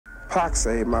Pac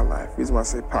saved my life. The reason why I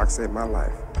say Pac saved my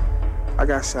life. I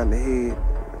got shot in the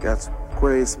head, got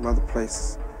sprayed some other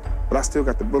places, but I still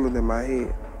got the bullet in my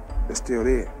head. It's still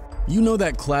there. You know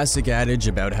that classic adage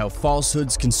about how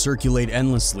falsehoods can circulate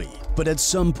endlessly, but at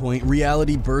some point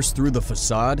reality bursts through the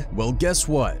facade? Well, guess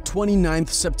what? 29th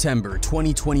September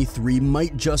 2023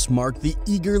 might just mark the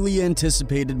eagerly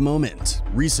anticipated moment.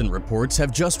 Recent reports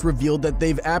have just revealed that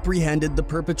they've apprehended the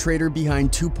perpetrator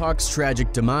behind Tupac's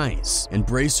tragic demise. And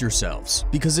brace yourselves,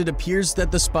 because it appears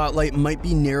that the spotlight might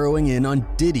be narrowing in on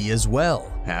Diddy as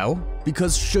well. How?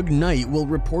 Because Suge Knight will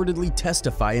reportedly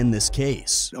testify in this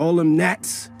case. All them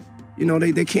gnats, you know,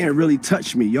 they can't really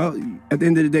touch me. Y'all, at the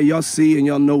end of the day, y'all see and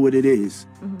y'all know what it is.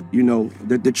 You know,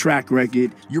 the track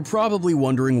record. You're probably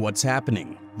wondering what's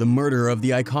happening. The murder of the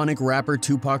iconic rapper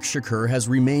Tupac Shakur has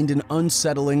remained an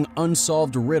unsettling,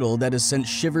 unsolved riddle that has sent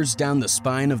shivers down the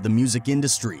spine of the music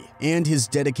industry and his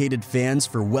dedicated fans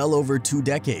for well over 2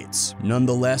 decades.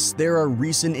 Nonetheless, there are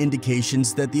recent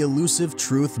indications that the elusive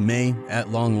truth may, at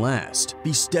long last,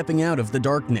 be stepping out of the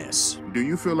darkness. Do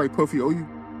you feel like Puffy owe you?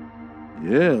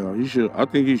 Yeah, he should. I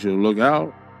think he should look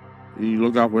out. He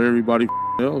look out for everybody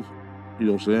else. You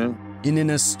know what I'm saying? In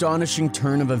an astonishing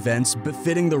turn of events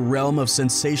befitting the realm of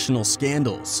sensational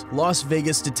scandals, Las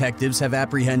Vegas detectives have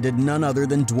apprehended none other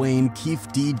than Dwayne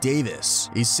Keefe D.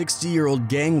 Davis, a 60-year-old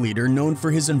gang leader known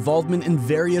for his involvement in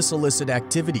various illicit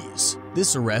activities.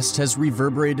 This arrest has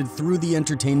reverberated through the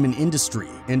entertainment industry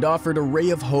and offered a ray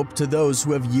of hope to those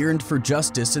who have yearned for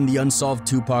justice in the unsolved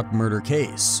Tupac murder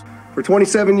case. For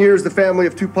 27 years, the family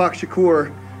of Tupac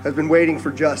Shakur has been waiting for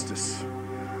justice.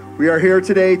 We are here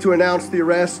today to announce the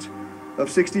arrest of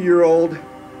 60-year-old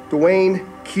Dwayne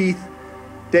Keefe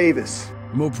Davis.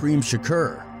 Mopreme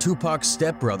Shakur, Tupac's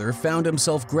stepbrother, found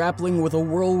himself grappling with a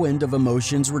whirlwind of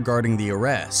emotions regarding the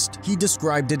arrest. He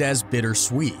described it as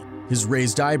bittersweet, his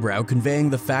raised eyebrow conveying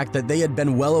the fact that they had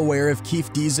been well aware of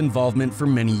Keefe D's involvement for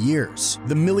many years.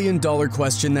 The million-dollar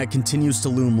question that continues to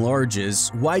loom large is,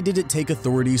 why did it take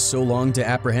authorities so long to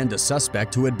apprehend a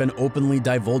suspect who had been openly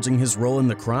divulging his role in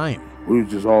the crime? We were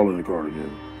just all in the car together.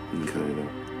 Okay.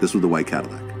 This was the white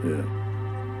Cadillac? Yeah.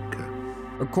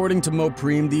 According to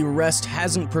Mopreme, the arrest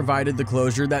hasn't provided the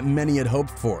closure that many had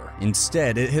hoped for.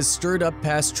 Instead, it has stirred up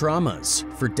past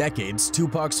traumas. For decades,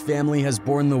 Tupac's family has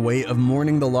borne the weight of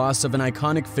mourning the loss of an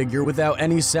iconic figure without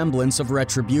any semblance of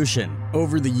retribution.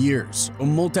 Over the years, a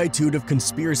multitude of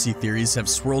conspiracy theories have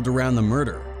swirled around the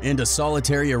murder, and a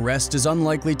solitary arrest is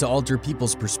unlikely to alter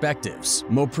people's perspectives.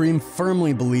 Mopreme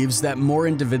firmly believes that more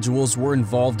individuals were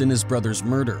involved in his brother's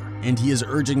murder, and he is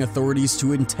urging authorities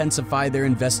to intensify their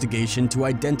investigation to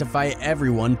identify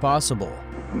everyone possible.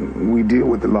 We deal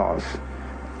with the loss.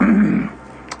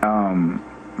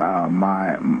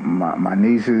 My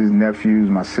nieces, nephews,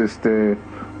 my sister,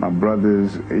 my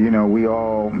brothers, you know, we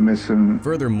all miss him.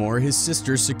 Furthermore, his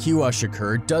sister Suge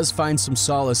Shakur does find some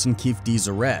solace in Keefe D's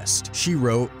arrest. She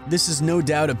wrote, "This is no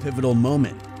doubt a pivotal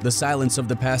moment. The silence of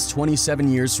the past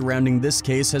 27 years surrounding this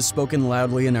case has spoken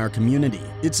loudly in our community.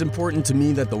 It's important to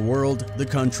me that the world, the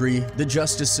country, the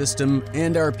justice system,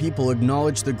 and our people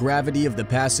acknowledge the gravity of the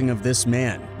passing of this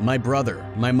man, my brother,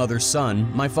 my mother's son,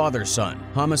 my father's son."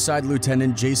 Homicide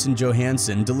Lieutenant Jason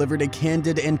Johansson delivered a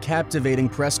candid and captivating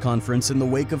press conference in the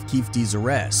wake of Keefe D's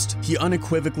arrest. He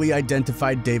unequivocally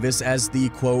identified Davis as the,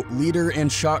 quote, leader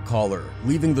and shot caller,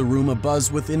 leaving the room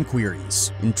abuzz with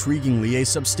inquiries. Intriguingly, a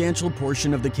substantial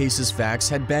portion of the case's facts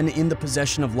had been in the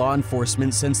possession of law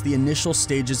enforcement since the initial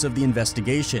stages of the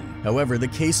investigation. However, the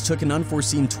case took an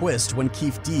unforeseen twist when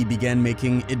Keefe D began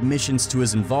making admissions to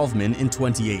his involvement in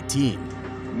 2018.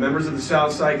 Members of the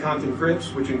Southside Compton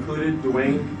Crips, which included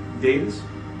Dwayne Davis,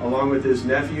 along with his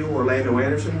nephew Orlando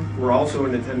Anderson, were also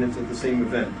in attendance at the same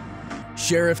event.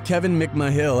 Sheriff Kevin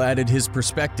McMahill added his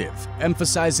perspective,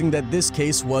 emphasizing that this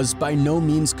case was by no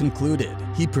means concluded.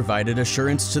 He provided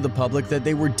assurance to the public that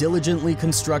they were diligently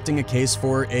constructing a case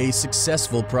for a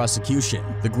successful prosecution.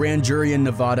 The grand jury in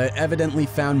Nevada evidently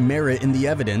found merit in the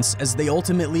evidence as they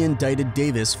ultimately indicted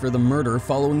Davis for the murder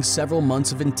following several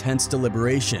months of intense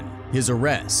deliberation. His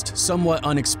arrest, somewhat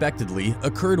unexpectedly,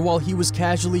 occurred while he was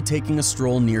casually taking a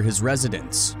stroll near his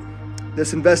residence.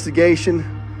 This investigation,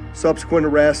 subsequent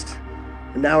arrest,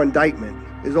 and now indictment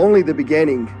is only the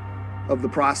beginning of the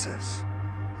process.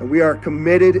 and we are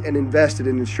committed and invested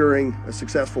in ensuring a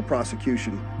successful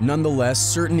prosecution. Nonetheless,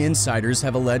 certain insiders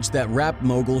have alleged that rap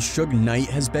mogul Suge Knight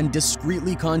has been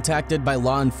discreetly contacted by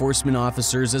law enforcement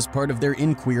officers as part of their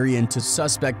inquiry into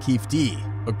suspect Keefe D.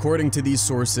 According to these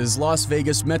sources, Las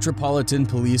Vegas Metropolitan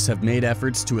Police have made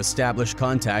efforts to establish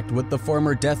contact with the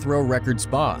former Death Row Records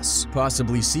boss,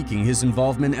 possibly seeking his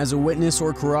involvement as a witness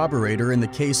or corroborator in the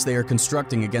case they are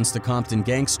constructing against the Compton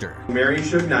gangster. Mary and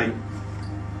Suge Knight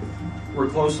were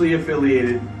closely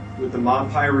affiliated with the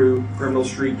Mob Piru criminal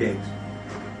street gangs,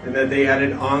 and that they had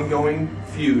an ongoing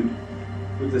feud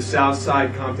with the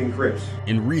Southside Compton Crips.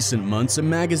 In recent months, a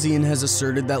magazine has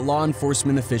asserted that law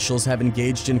enforcement officials have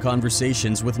engaged in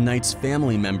conversations with Knight's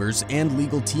family members and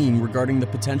legal team regarding the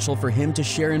potential for him to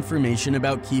share information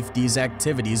about Keefe D's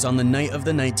activities on the night of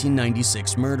the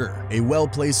 1996 murder. A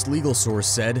well-placed legal source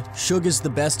said, Suge is the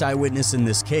best eyewitness in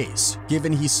this case,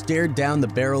 given he stared down the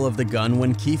barrel of the gun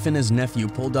when Keefe and his nephew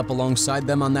pulled up alongside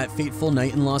them on that fateful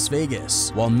night in Las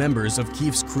Vegas. While members of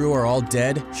Keefe's crew are all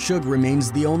dead, Suge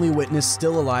remains the only witness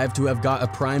still alive to have got a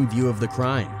prime view of the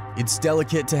crime. It's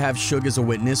delicate to have Suge as a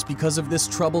witness because of this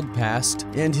troubled past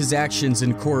and his actions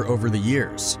in court over the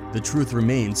years. The truth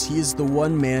remains, he is the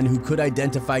one man who could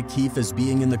identify Keefe as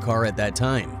being in the car at that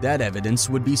time. That evidence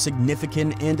would be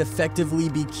significant and effectively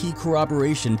be key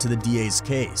corroboration to the DA's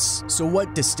case. So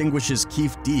what distinguishes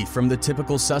Keefe D from the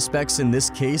typical suspects in this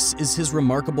case is his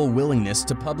remarkable willingness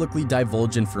to publicly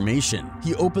divulge information.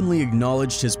 He openly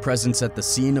acknowledged his presence at the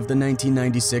scene of the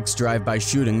 1996 drive-by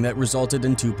shooting that resulted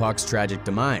in Tupac's tragic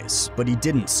demise. But he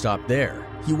didn't stop there.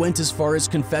 He went as far as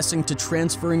confessing to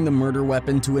transferring the murder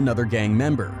weapon to another gang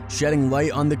member, shedding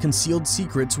light on the concealed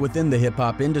secrets within the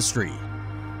hip-hop industry.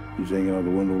 He's hanging out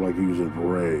the window like he was in a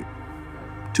parade.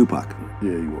 Tupac?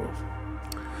 Yeah, he was.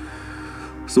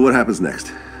 So what happens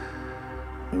next?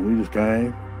 And we just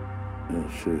came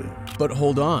and shit. But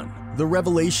hold on, the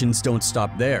revelations don't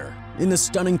stop there. In the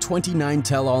stunning 29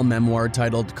 tell-all memoir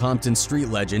titled Compton Street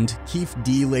Legend, Keefe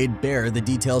D laid bare the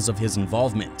details of his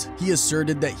involvement. He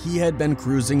asserted that he had been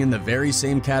cruising in the very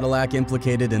same Cadillac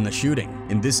implicated in the shooting.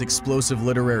 In this explosive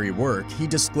literary work, he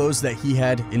disclosed that he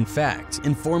had, in fact,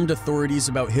 informed authorities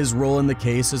about his role in the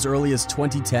case as early as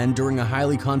 2010 during a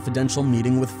highly confidential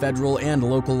meeting with federal and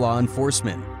local law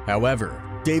enforcement. However,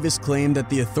 Davis claimed that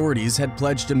the authorities had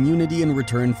pledged immunity in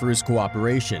return for his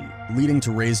cooperation, leading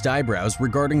to raised eyebrows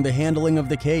regarding the handling of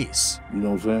the case. You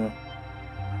know what I'm saying?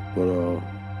 But,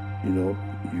 you know,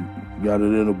 you got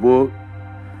it in a book,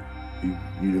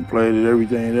 you done played it,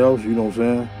 everything else, you know what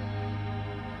I'm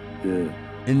saying? Yeah.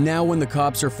 And now when the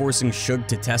cops are forcing Suge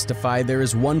to testify, there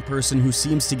is one person who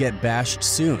seems to get bashed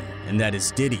soon, and that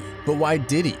is Diddy. But why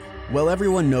Diddy? Well,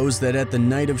 everyone knows that at the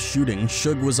night of shooting,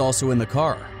 Suge was also in the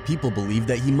car. People believe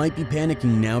that he might be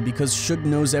panicking now because Suge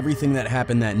knows everything that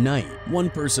happened that night. One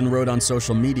person wrote on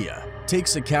social media,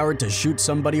 "Takes a coward to shoot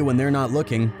somebody when they're not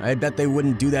looking. I bet they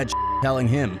wouldn't do that telling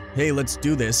him, hey, let's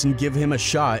do this and give him a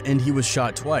shot, and he was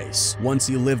shot twice. Once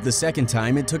he lived the second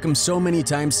time, it took him so many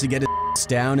times to get his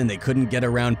down and they couldn't get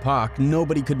around Pac,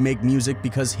 nobody could make music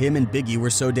because him and Biggie were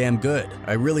so damn good.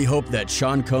 I really hope that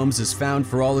Sean Combs is found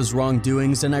for all his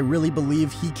wrongdoings, and I really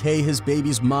believe he K his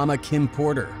baby's mama Kim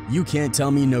Porter. You can't tell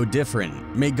me no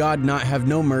different. May God not have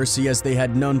no mercy as they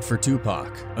had none for Tupac."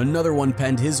 Another one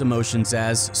penned his emotions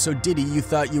as, "So Diddy, you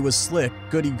thought you was slick,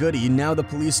 goody goody, now the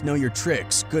police know your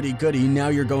tricks, goody goody, now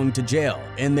you're going to jail,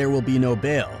 and there will be no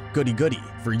bail, goody goody,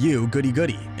 for you, goody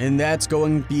goody, and that's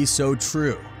going to be so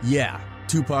true." Yeah,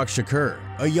 Tupac Shakur,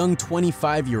 a young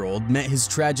 25-year-old, met his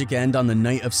tragic end on the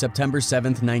night of September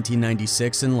 7th,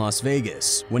 1996 in Las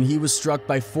Vegas, when he was struck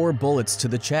by 4 bullets to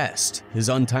the chest. His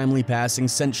untimely passing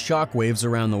sent shockwaves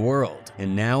around the world.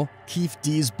 And now, Keefe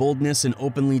D's boldness in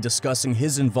openly discussing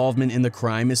his involvement in the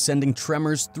crime is sending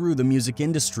tremors through the music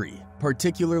industry,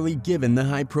 particularly given the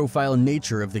high-profile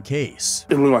nature of the case.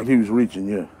 It looked like he was reaching,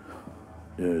 yeah.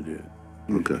 Yeah, it did.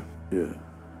 Okay. Yeah.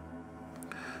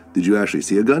 Did you actually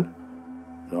see a gun?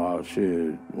 No,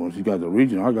 shit. Once he got the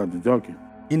reaching, I got the ducking.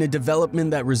 In a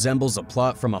development that resembles a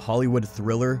plot from a Hollywood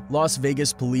thriller, Las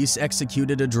Vegas police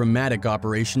executed a dramatic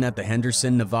operation at the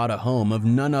Henderson, Nevada home of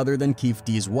none other than Keefe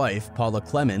D's wife, Paula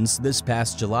Clemens, this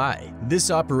past July.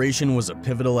 This operation was a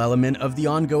pivotal element of the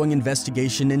ongoing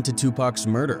investigation into Tupac's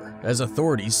murder, as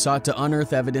authorities sought to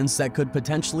unearth evidence that could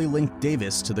potentially link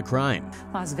Davis to the crime.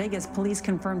 Las Vegas police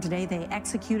confirmed today they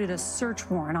executed a search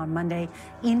warrant on Monday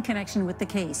in connection with the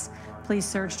case. Police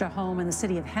searched a home in the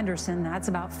city of Henderson, that's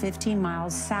about 15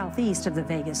 miles southeast of the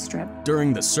Vegas Strip.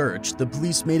 During the search, the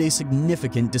police made a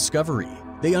significant discovery.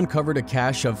 They uncovered a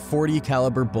cache of .40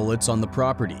 caliber bullets on the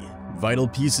property. vital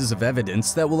pieces of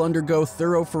evidence that will undergo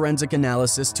thorough forensic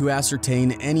analysis to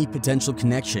ascertain any potential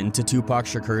connection to Tupac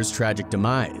Shakur's tragic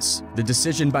demise. The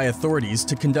decision by authorities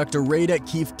to conduct a raid at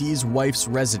Keefe D's wife's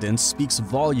residence speaks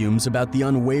volumes about the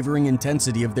unwavering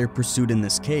intensity of their pursuit in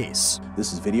this case.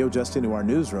 This is video just into our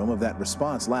newsroom of that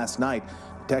response last night.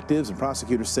 Detectives and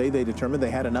prosecutors say they determined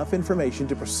they had enough information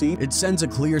to proceed. It sends a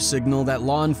clear signal that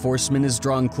law enforcement is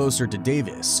drawing closer to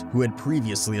Davis, who had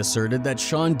previously asserted that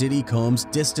Sean Diddy Combs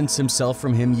distanced himself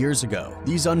from him years ago.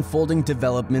 These unfolding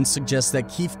developments suggest that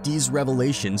Keefe D's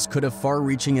revelations could have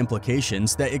far-reaching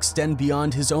implications that extend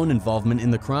beyond his own involvement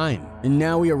in the crime. And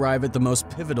now we arrive at the most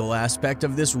pivotal aspect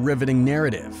of this riveting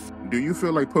narrative. Do you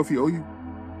feel like Puffy owe you?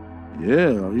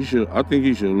 Yeah, he should. I think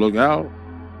he should look out.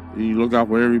 He look out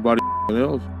for everybody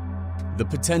else. The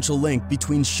potential link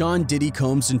between Sean Diddy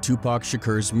Combs and Tupac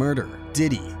Shakur's murder.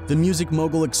 Diddy, the music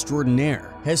mogul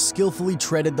extraordinaire, has skillfully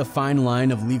treaded the fine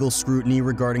line of legal scrutiny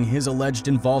regarding his alleged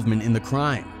involvement in the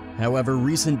crime. However,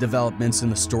 recent developments in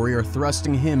the story are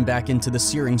thrusting him back into the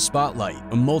searing spotlight.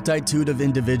 A multitude of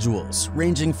individuals,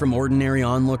 ranging from ordinary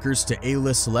onlookers to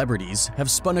A-list celebrities,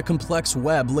 have spun a complex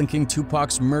web linking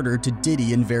Tupac's murder to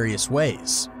Diddy in various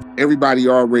ways. Everybody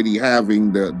already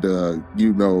having the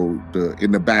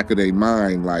in the back of their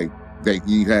mind, like, that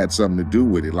you had something to do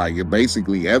with it, like it's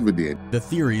basically evident. The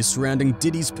theories surrounding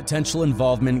Diddy's potential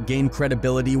involvement gain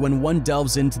credibility when one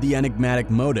delves into the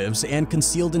enigmatic motives and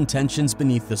concealed intentions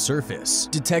beneath the surface.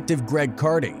 Detective Greg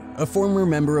Carding, a former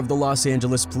member of the Los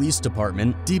Angeles Police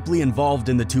Department, deeply involved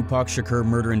in the Tupac Shakur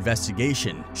murder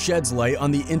investigation, sheds light on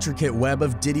the intricate web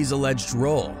of Diddy's alleged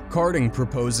role. Carding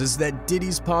proposes that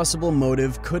Diddy's possible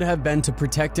motive could have been to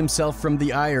protect himself from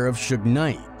the ire of Suge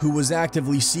Knight, who was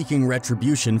actively seeking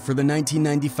retribution for the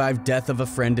 1995 death of a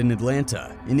friend in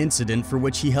Atlanta, an incident for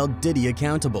which he held Diddy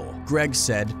accountable. Greg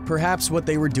said, perhaps what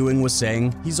they were doing was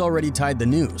saying, he's already tied the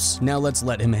noose, now let's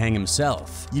let him hang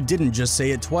himself. You didn't just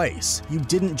say it twice, you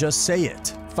didn't just say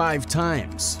it 5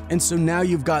 times. And so now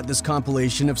you've got this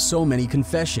compilation of so many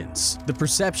confessions. The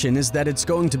perception is that it's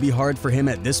going to be hard for him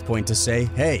at this point to say,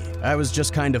 hey, I was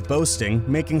just kind of boasting,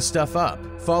 making stuff up.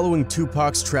 Following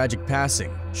Tupac's tragic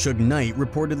passing, Suge Knight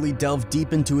reportedly delved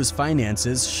deep into his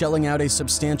finances, shelling out a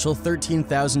substantial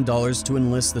 $13,000 to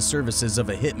enlist the services of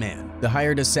a hitman. The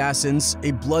hired assassins, a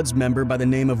Bloods member by the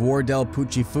name of Wardell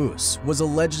Puchifus, was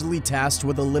allegedly tasked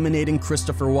with eliminating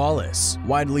Christopher Wallace,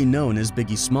 widely known as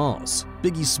Biggie Smalls.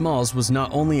 Biggie Smalls was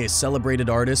not only a celebrated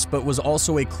artist, but was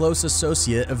also a close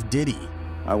associate of Diddy.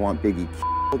 I want Biggie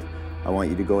killed. I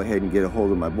want you to go ahead and get a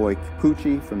hold of my boy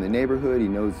Poochie from the neighborhood. He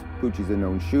knows Poochie's a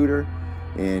known shooter,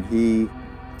 and he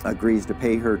agrees to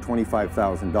pay her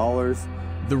 $25,000.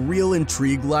 The real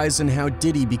intrigue lies in how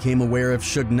Diddy became aware of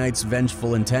Suge Knight's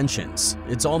vengeful intentions.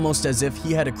 It's almost as if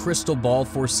he had a crystal ball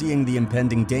foreseeing the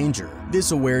impending danger.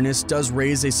 This awareness does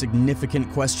raise a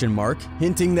significant question mark,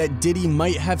 hinting that Diddy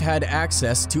might have had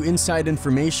access to inside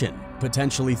information,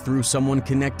 potentially through someone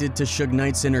connected to Suge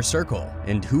Knight's inner circle.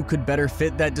 And who could better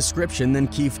fit that description than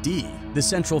Keefe D, the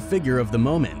central figure of the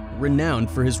moment, renowned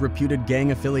for his reputed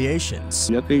gang affiliations.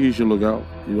 Yeah, I think he should look out,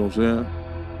 you know what I'm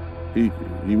saying?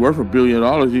 He worth $1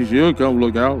 billion, he should come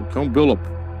look out, come build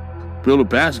a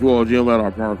basketball gym at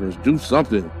our Parkers, do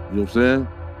something, you know what I'm saying?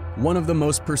 One of the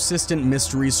most persistent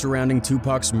mysteries surrounding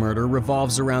Tupac's murder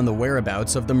revolves around the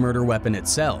whereabouts of the murder weapon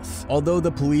itself. Although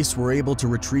the police were able to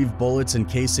retrieve bullets and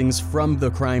casings from the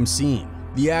crime scene,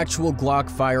 the actual Glock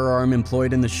firearm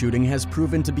employed in the shooting has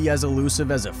proven to be as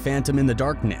elusive as a phantom in the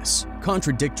darkness.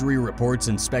 Contradictory reports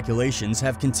and speculations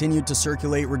have continued to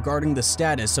circulate regarding the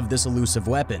status of this elusive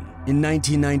weapon. In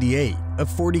 1998, a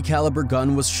 .40 caliber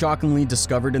gun was shockingly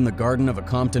discovered in the garden of a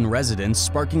Compton residence,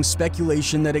 sparking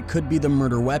speculation that it could be the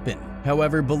murder weapon.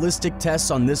 However, ballistic tests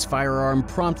on this firearm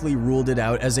promptly ruled it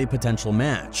out as a potential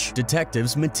match.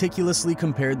 Detectives meticulously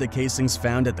compared the casings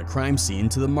found at the crime scene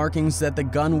to the markings that the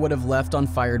gun would have left on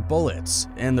fired bullets,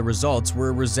 and the results were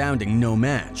a resounding no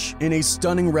match. In a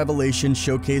stunning revelation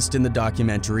showcased in the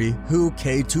documentary Who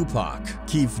K Tupac,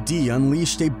 Keefe D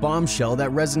unleashed a bombshell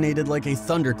that resonated like a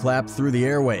thunderclap through the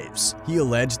airwaves. He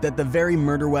alleged that the very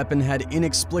murder weapon had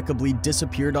inexplicably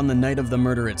disappeared on the night of the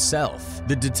murder itself.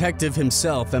 The detective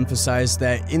himself emphasized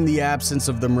that in the absence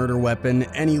of the murder weapon,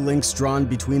 any links drawn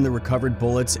between the recovered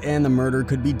bullets and the murder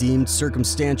could be deemed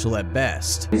circumstantial at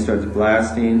best. He starts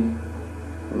blasting.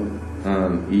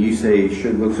 You say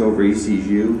Suge looks over, he sees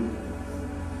you.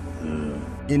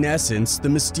 In essence, the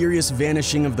mysterious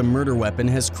vanishing of the murder weapon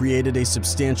has created a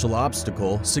substantial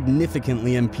obstacle,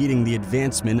 significantly impeding the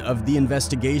advancement of the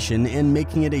investigation and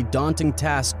making it a daunting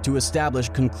task to establish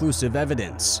conclusive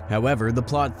evidence. However, the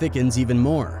plot thickens even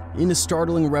more. In a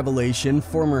startling revelation,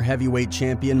 former heavyweight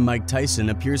champion Mike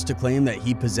Tyson appears to claim that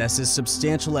he possesses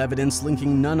substantial evidence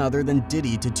linking none other than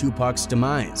Diddy to Tupac's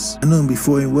demise. I knew him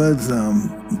before he was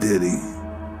Diddy.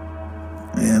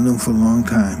 Yeah, I knew him for a long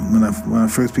time. When I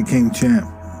first became champ,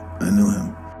 I knew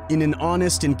him. In an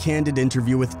honest and candid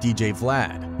interview with DJ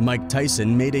Vlad, Mike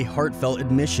Tyson made a heartfelt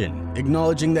admission,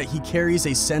 acknowledging that he carries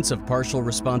a sense of partial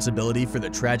responsibility for the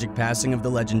tragic passing of the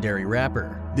legendary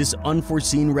rapper. This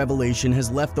unforeseen revelation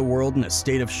has left the world in a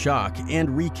state of shock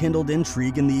and rekindled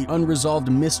intrigue in the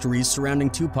unresolved mysteries surrounding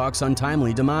Tupac's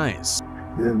untimely demise.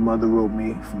 His mother wrote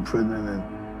me from prison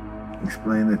and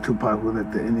explained that Tupac was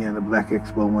at the Indiana Black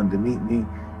Expo, wanted to meet me,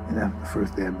 and that's the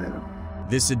first day I met him.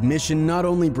 This admission not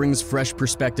only brings fresh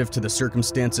perspective to the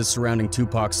circumstances surrounding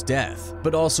Tupac's death,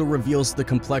 but also reveals the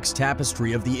complex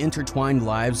tapestry of the intertwined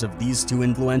lives of these two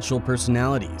influential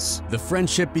personalities. The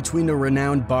friendship between a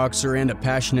renowned boxer and a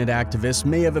passionate activist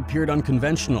may have appeared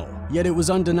unconventional, yet it was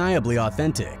undeniably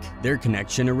authentic. Their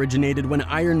connection originated when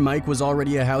Iron Mike was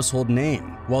already a household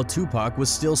name, while Tupac was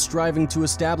still striving to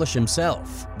establish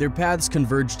himself. Their paths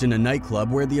converged in a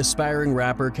nightclub where the aspiring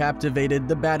rapper captivated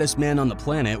the baddest man on the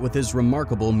planet with his remarkable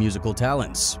musical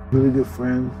talents. Really good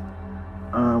friends.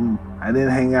 I didn't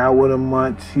hang out with him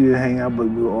much. He didn't hang out, but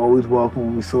we were always welcome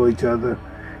when we saw each other.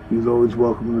 He was always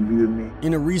welcome to be with me.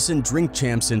 In a recent Drink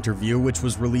Champs interview, which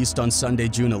was released on Sunday,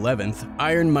 June 11th,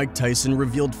 Iron Mike Tyson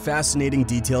revealed fascinating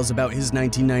details about his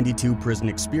 1992 prison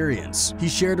experience. He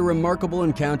shared a remarkable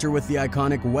encounter with the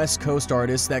iconic West Coast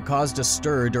artist that caused a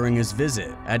stir during his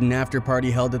visit. At an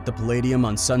after-party held at the Palladium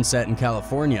on Sunset in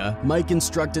California, Mike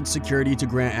instructed security to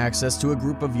grant access to a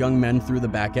group of young men through the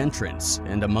back entrance,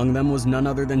 and among them was none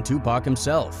other than Tupac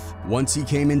himself. Once he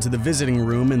came into the visiting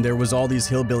room and there was all these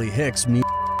hillbilly hicks,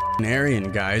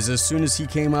 Aryan guys, as soon as he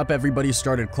came up, everybody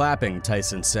started clapping,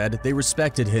 Tyson said. They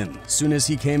respected him. Soon as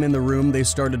he came in the room, they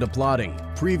started applauding.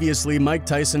 Previously, Mike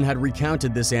Tyson had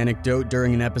recounted this anecdote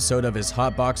during an episode of his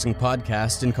Hot Boxing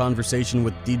podcast in conversation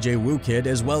with DJ WooKid,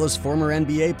 as well as former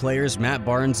NBA players Matt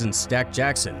Barnes and Stack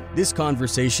Jackson. This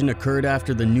conversation occurred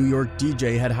after the New York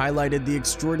DJ had highlighted the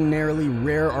extraordinarily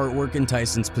rare artwork in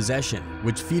Tyson's possession,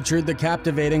 which featured the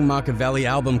captivating Machiavelli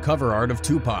album cover art of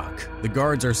Tupac. The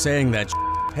guards are saying that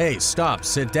 "Hey, stop,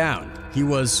 sit down." He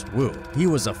was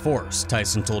a force,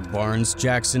 Tyson told Barnes,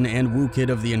 Jackson, and WooKid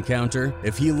of the encounter.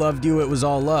 If he loved you, it was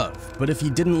all love. But if he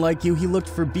didn't like you, he looked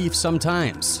for beef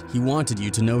sometimes. He wanted you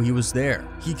to know he was there.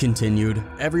 He continued,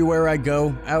 "Everywhere I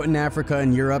go, out in Africa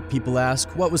and Europe, people ask,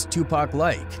 what was Tupac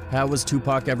like? How was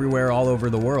Tupac everywhere all over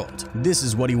the world? This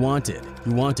is what he wanted.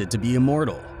 He wanted to be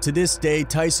immortal." To this day,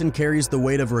 Tyson carries the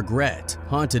weight of regret,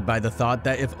 haunted by the thought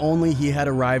that if only he had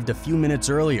arrived a few minutes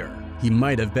earlier, he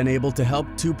might have been able to help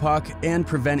Tupac and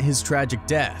prevent his tragic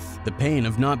death. The pain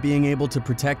of not being able to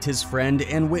protect his friend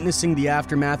and witnessing the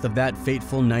aftermath of that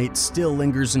fateful night still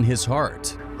lingers in his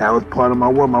heart. That was part of my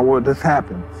world. My world just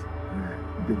happens.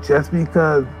 But just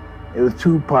because it was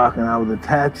Tupac and I was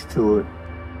attached to it,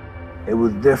 it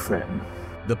was different.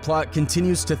 The plot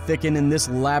continues to thicken in this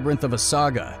labyrinth of a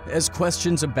saga, as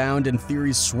questions abound and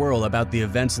theories swirl about the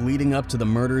events leading up to the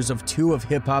murders of two of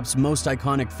hip-hop's most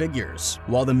iconic figures.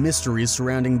 While the mysteries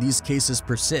surrounding these cases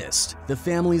persist, the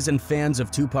families and fans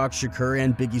of Tupac Shakur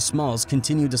and Biggie Smalls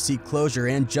continue to seek closure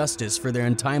and justice for their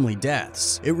untimely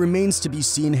deaths. It remains to be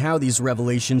seen how these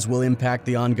revelations will impact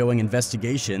the ongoing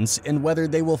investigations and whether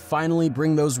they will finally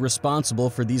bring those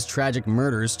responsible for these tragic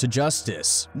murders to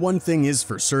justice. One thing is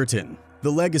for certain: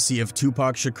 the legacy of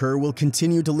Tupac Shakur will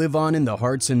continue to live on in the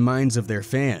hearts and minds of their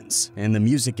fans, and the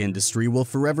music industry will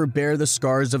forever bear the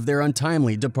scars of their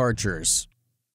untimely departures.